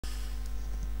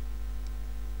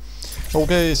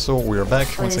Okay, so we're back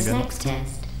For once this again. next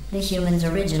test, the humans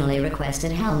originally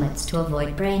requested helmets to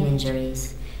avoid brain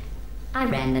injuries. I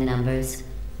ran the numbers.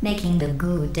 Making the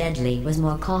goo deadly was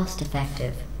more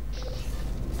cost-effective.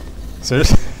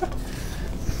 Seriously?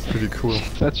 Pretty cool.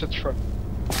 Such a troll.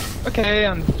 Okay,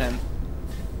 I understand.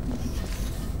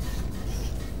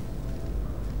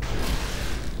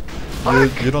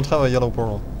 You don't have a yellow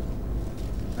portal.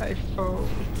 I thought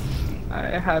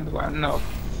I had one. No.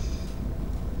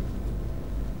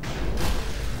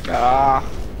 Ah.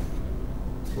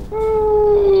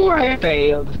 Ooh, I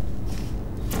failed.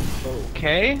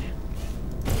 Okay.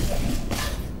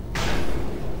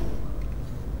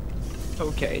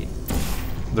 Okay.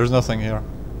 There's nothing here.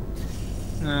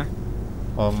 Nah.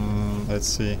 Let's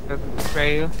see. Doesn't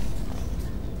fail.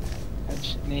 I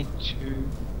just need to.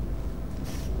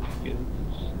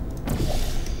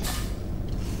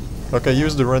 Okay,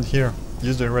 use the red here.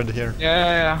 Use the red here.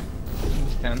 Yeah.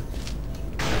 Understand.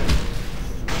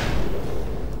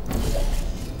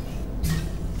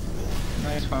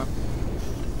 Nice one.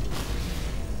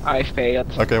 I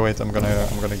failed. Okay, wait. I'm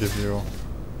gonna give you.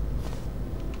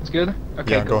 It's good.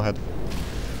 Okay. Yeah, go ahead.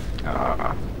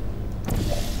 Ah.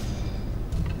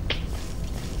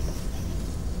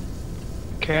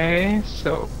 Okay,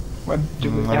 so what do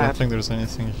we I don't have? think there's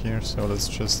anything here, so let's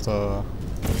just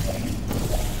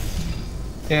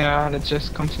Yeah, let's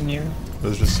just continue.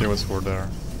 let's just see what's for there.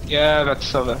 Yeah, that's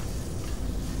silver.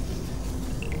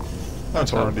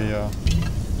 That's already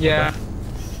Yeah.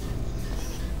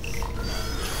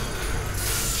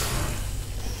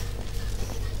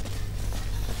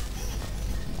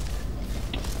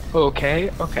 Okay,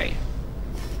 okay.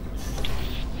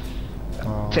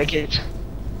 Take it.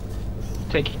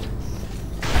 Take it.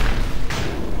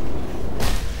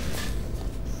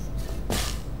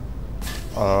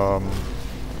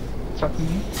 What's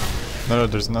happening? No,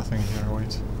 there's nothing here.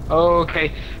 Wait.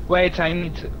 Okay, wait. I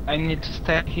need to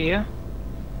stay here.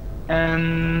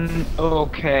 And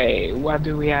okay, what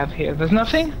do we have here? There's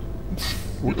nothing.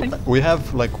 Nothing? We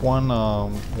have like one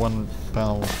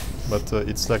panel, but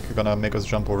it's like gonna make us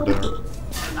jump over there.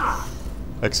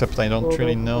 Except I don't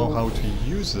really know how to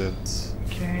use it.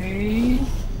 Okay.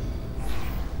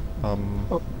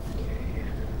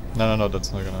 No,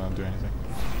 that's not gonna do anything.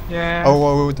 Yeah.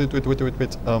 Oh, wait.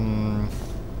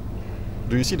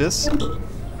 Do you see this?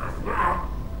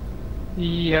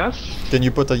 Yes. Can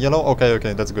you put a yellow?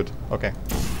 Okay, that's good. Okay.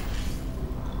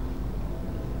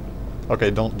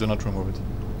 Okay, do not remove it.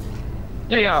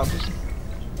 Yeah, obviously.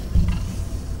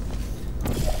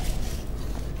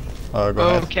 Go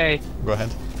ahead. Okay. Go ahead.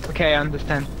 Okay, I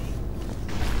understand.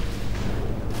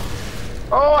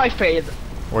 Oh, I failed.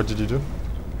 What did you do?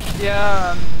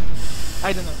 Yeah,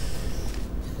 I don't know.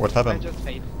 What I happened? just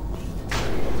failed.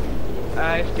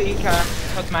 I think I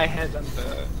cut my head on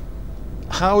the...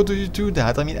 How do you do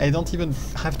that? I mean, I don't even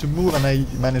have to move and I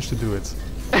managed to do it.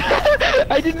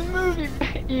 I didn't move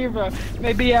either.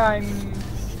 Maybe I'm...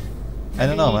 I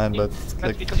don't know, man, but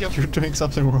like, because you're doing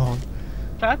something wrong.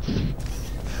 fat?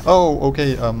 Oh,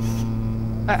 okay,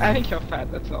 I think you're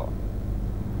fat, that's all.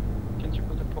 Can't you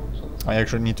put a pulse on the... I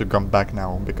actually need to come back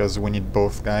now, because we need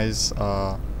both guys,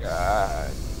 God.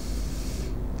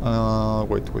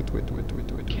 wait.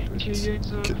 Can't you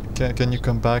use a... Can you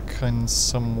come back in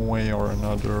some way or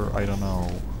another? I don't know.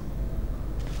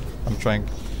 I'm trying...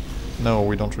 No,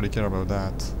 we don't really care about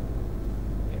that.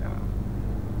 Yeah.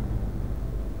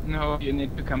 No, you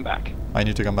need to come back. I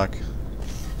need to come back.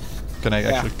 Can I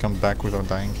actually come back without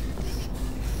dying?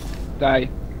 Die.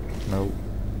 No.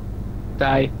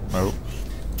 Die. No.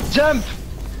 Jump!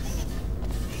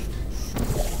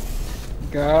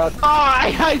 God. Oh,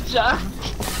 I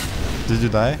jumped! Did you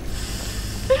die?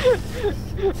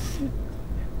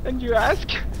 And you ask?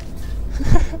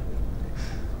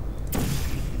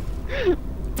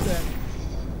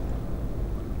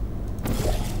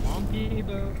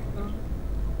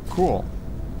 Cool.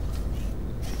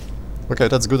 Okay,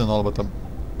 that's good and all, but I'm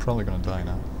probably gonna die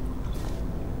now.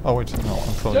 Oh wait, no,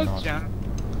 I'm probably Just not. jump.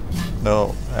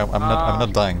 No, I'm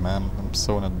not dying, man. I'm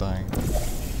so not dying.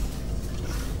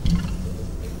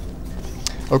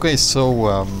 Okay,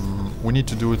 so we need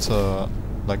to do it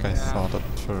like I thought at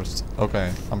first.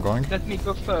 Okay, I'm going. Let me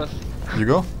go first, You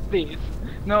go? please.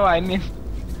 No, I mean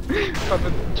for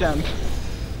the jump.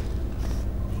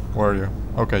 Where are you?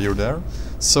 Okay, you're there.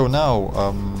 So now,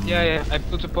 Yeah, I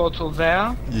put a portal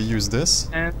there. you use this.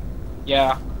 And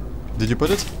yeah. Did you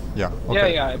put it? Yeah.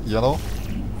 Okay. Yeah. Yellow.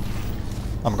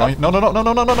 I'm going. No!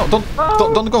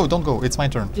 Don't go. It's my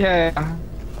turn. Yeah.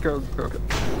 Go.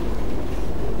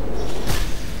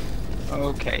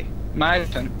 Okay, my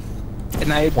turn.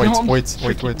 And I don't Wait.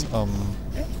 freaking-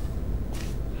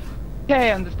 Okay,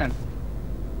 I understand.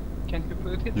 Can't you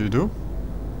put it? You do?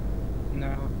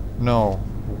 No. No.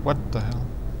 What the hell?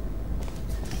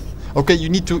 Okay, you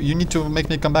need to make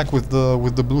me come back with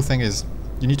the blue thing is.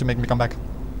 You need to make me come back.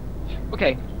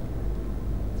 Okay.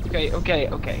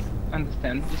 Okay.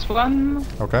 Understand. This one.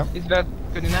 Okay. Is that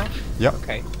good enough? Yeah.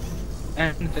 Okay.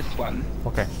 And this one.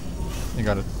 Okay. You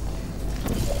got it.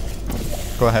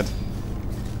 Go ahead.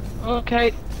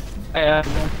 Okay.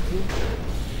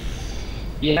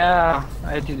 Yeah,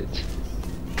 I did it.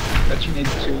 But you need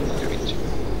to do it too.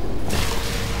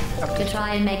 To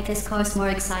try and make this course more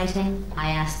exciting,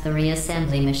 I asked the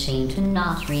reassembly machine to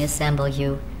not reassemble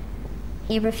you.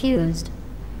 He refused.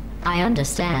 I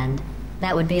understand.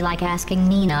 That would be like asking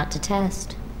me not to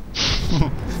test.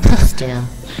 Still,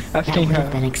 that would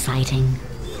have been exciting.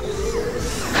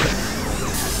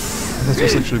 That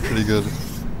was actually pretty good.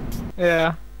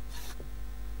 Yeah.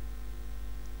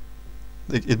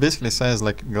 It basically says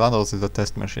like GLaDOS is a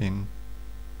test machine.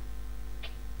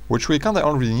 Which we kinda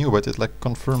already knew, but it like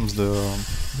confirms the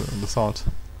thought.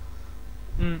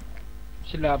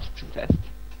 She loves to test.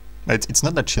 It's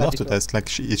not that she loves to test, like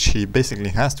she basically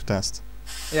has to test.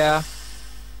 Yeah.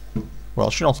 Well,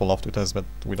 she also loves to test, but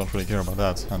we don't really care about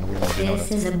that, and we already know This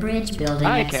that. is a bridge building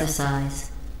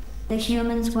exercise. The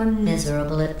humans were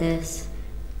miserable at this.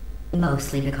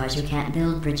 Mostly because you can't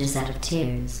build bridges out of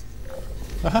tears.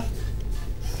 Haha.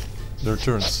 Their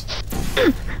turns.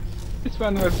 This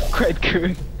one was quite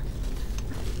good.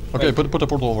 Okay, put a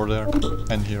portal over there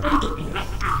and here.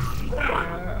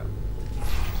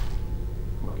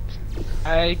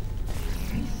 Wait.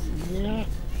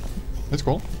 It's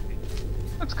cool.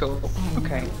 That's cool.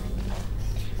 Okay.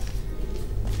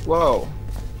 Whoa.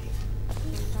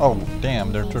 Oh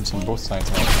damn, there are turns on both sides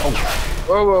now. Oh.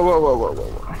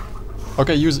 Whoa.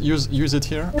 Okay, use it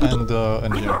here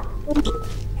and here.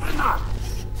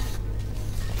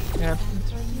 Yeah.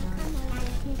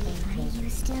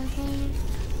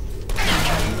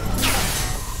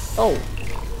 Oh.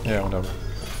 Yeah, whatever.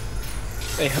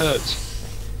 They hurt.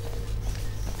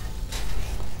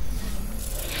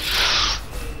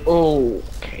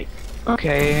 Okay.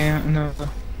 Okay, no.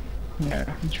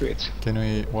 Yeah, do it. Can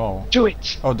we? Wow. Do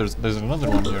it! Oh, there's another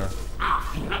one here.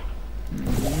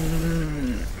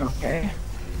 Okay.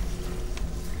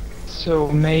 So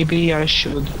maybe I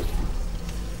should.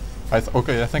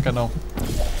 Okay, I think I know.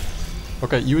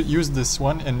 Okay, you use this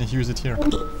one and use it here.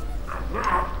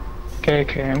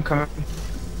 Okay, I'm coming.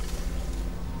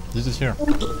 Use it here.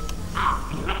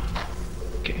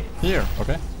 Okay. Here,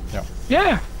 okay? Yeah.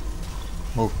 Yeah!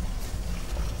 Move.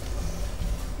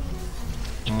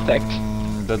 Thanks.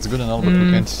 That's good and all, but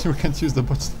we can't use the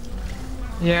button.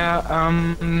 Yeah,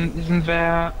 isn't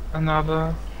there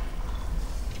another?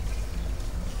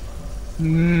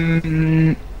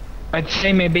 I'd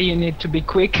say maybe you need to be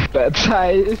quick, but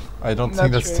I don't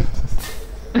think that's sure.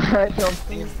 I don't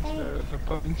think it's the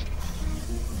point.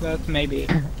 But maybe.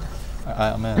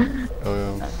 man.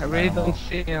 I really don't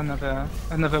see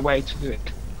another way to do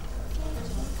it.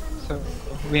 So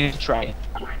we need to try it.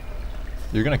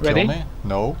 You're gonna kill me?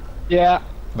 No. Yeah.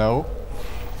 No.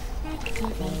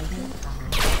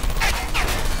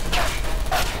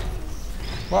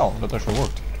 Wow, that actually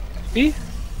worked. See?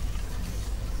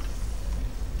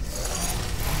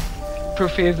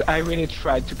 Proof is, I really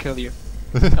tried to kill you.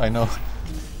 I know.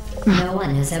 No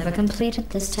one has ever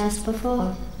completed this test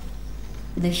before.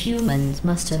 The humans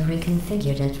must have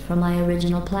reconfigured it from my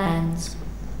original plans.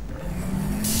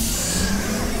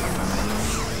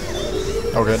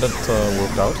 Okay, that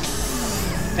worked out.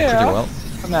 Yeah. Pretty well.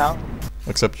 For now.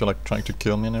 Except you're like trying to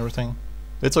kill me and everything.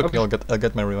 It's okay, I'll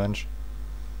get my revenge.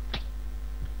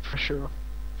 For sure.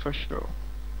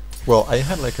 Well, I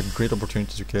had like a great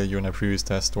opportunity to kill you in a previous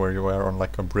test where you were on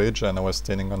like a bridge and I was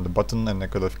standing on the button and I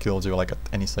could have killed you like at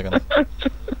any second.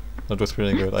 That was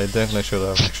pretty good. I definitely should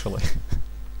have actually.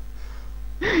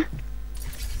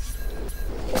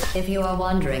 If you are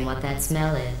wondering what that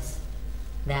smell is,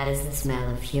 that is the smell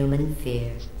of human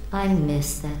fear. I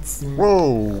miss that smell.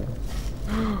 Whoa!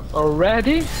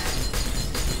 Already?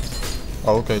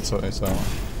 Oh, okay, so there's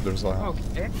a...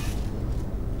 Okay.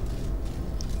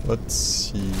 Let's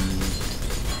see...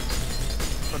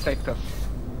 Protect us.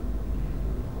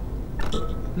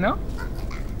 No?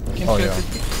 Can Oh you yeah.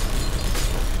 assist me?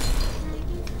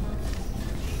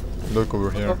 Look over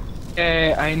here.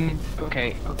 Okay, I need...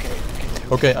 Okay.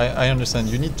 Okay, I understand.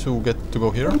 You need to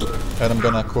go here, and I'm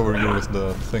gonna cover you with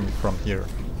the thing from here.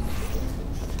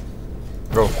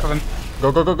 Go.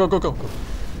 Go.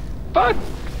 Fuck!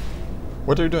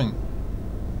 What are you doing?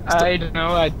 I don't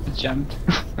know, I jumped.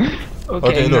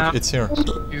 Okay, look, now it's here.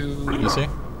 you... You see?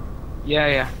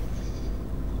 Yeah.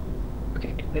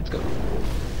 Okay. let's go.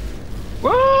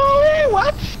 Whoa!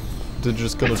 What? Did you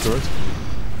just kill the turret?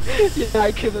 Yeah,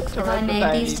 I killed a turret. If I but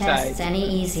made these tests died. any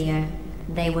easier,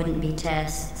 they wouldn't be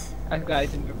tests. I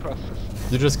died in the process.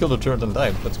 You just killed the turret and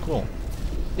died. That's cool.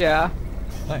 Yeah,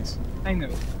 Nice. I know.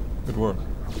 Good work.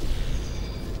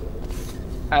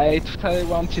 I totally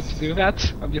wanted to do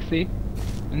that, obviously.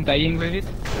 And dying with it,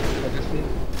 obviously.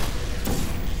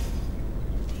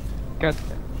 God.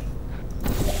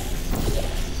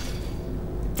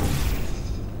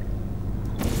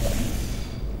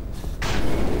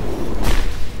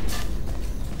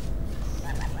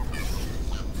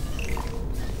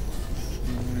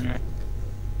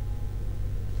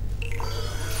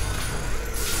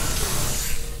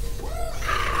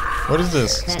 What is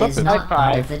this? That Stop is it. not part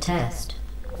High of five. the test.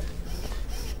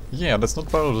 Yeah, that's not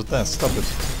part of the test. Stop it.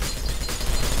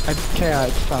 I don't care,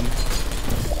 it's fun.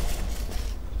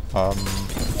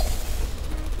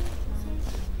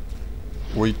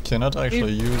 We cannot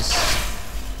actually use...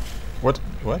 What?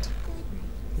 What?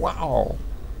 Wow!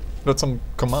 That's some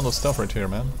commando stuff right here,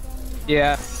 man.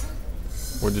 Yeah,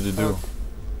 What did you do?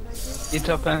 it's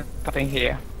open something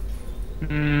here.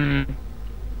 Hmm.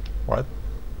 What?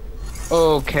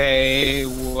 Okay,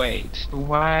 wait.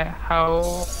 Why? How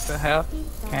the hell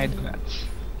can I do that?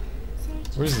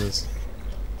 What is this?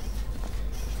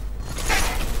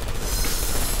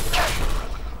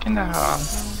 Kinda.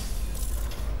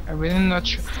 I'm really not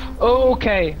sure. Oh,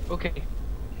 okay, okay.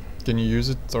 Can you use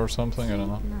it or something? I don't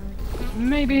know.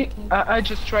 Maybe I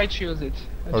just try to use it.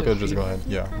 I Okay, just see. go ahead.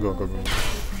 Yeah, go, go, go.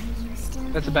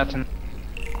 That's a button.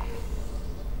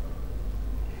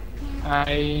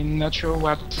 I'm not sure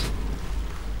what.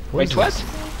 What is Wait, what? this?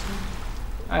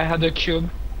 I had a cube.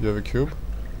 You have a cube?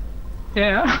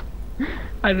 Yeah.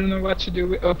 I don't know what to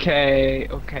do. Okay,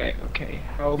 okay, okay.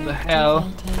 How the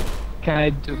hell can I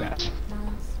do that?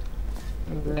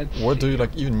 Let's What do see. you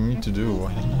like even need to do?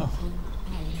 I don't know.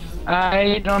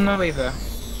 I don't know either.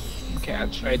 Okay, I'll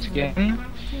try it again.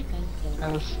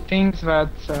 There's things that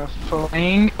are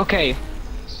falling. Okay,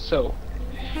 so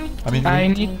I mean, I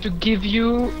need to give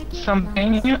you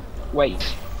something.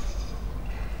 Wait.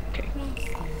 Okay.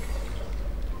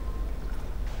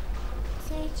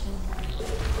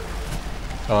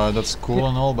 that's cool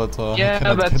and all, but I Yeah,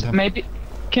 cannot get but them. maybe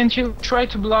can't you try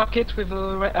to block it with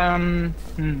a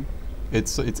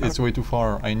It's way too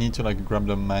far. I need to like grab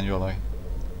them manually.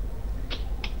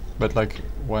 But like,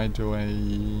 why do I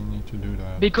need to do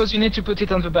that? Because you need to put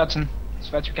it on the button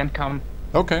so that you can come.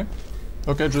 Okay.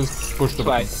 Okay, just push the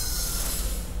button.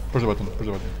 Twice. Push the button. Push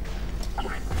the button.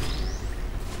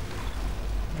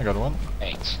 I got one.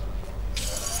 Wait.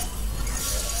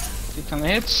 Click on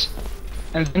it,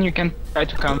 and then you can try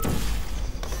to come.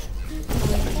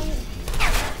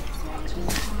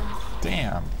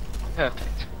 Damn. Perfect.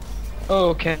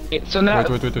 Okay, so now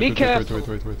Wait, be careful.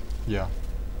 wait. Yeah.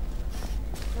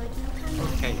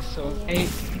 Okay, so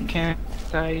can't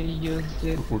I use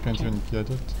it? We can't even get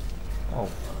it. Oh,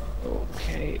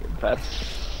 Okay,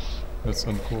 that's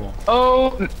uncool.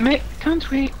 oh, can't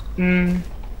we?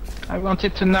 I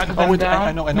wanted to knock them Oh wait,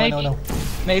 down. I know.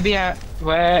 Maybe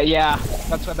well, yeah,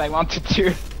 that's what I wanted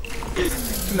to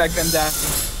to knock them down.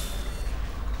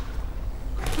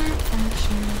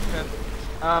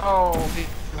 Oh, this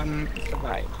one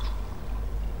survived.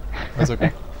 That's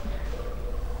okay.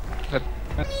 But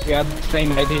we had the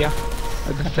same idea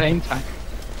at the same time.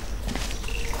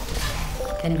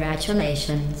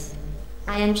 Congratulations.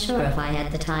 I am sure if I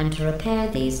had the time to repair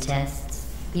these tests,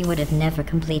 you would have never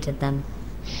completed them.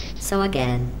 So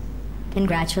again,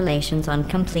 congratulations on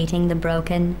completing the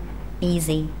broken,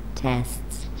 easy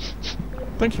tests.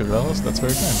 Thank you, Dallas. That's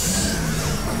very kind.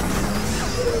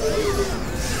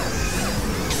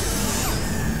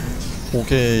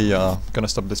 Okay, gonna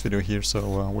stop this video here,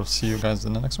 so we'll see you guys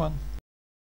in the next one.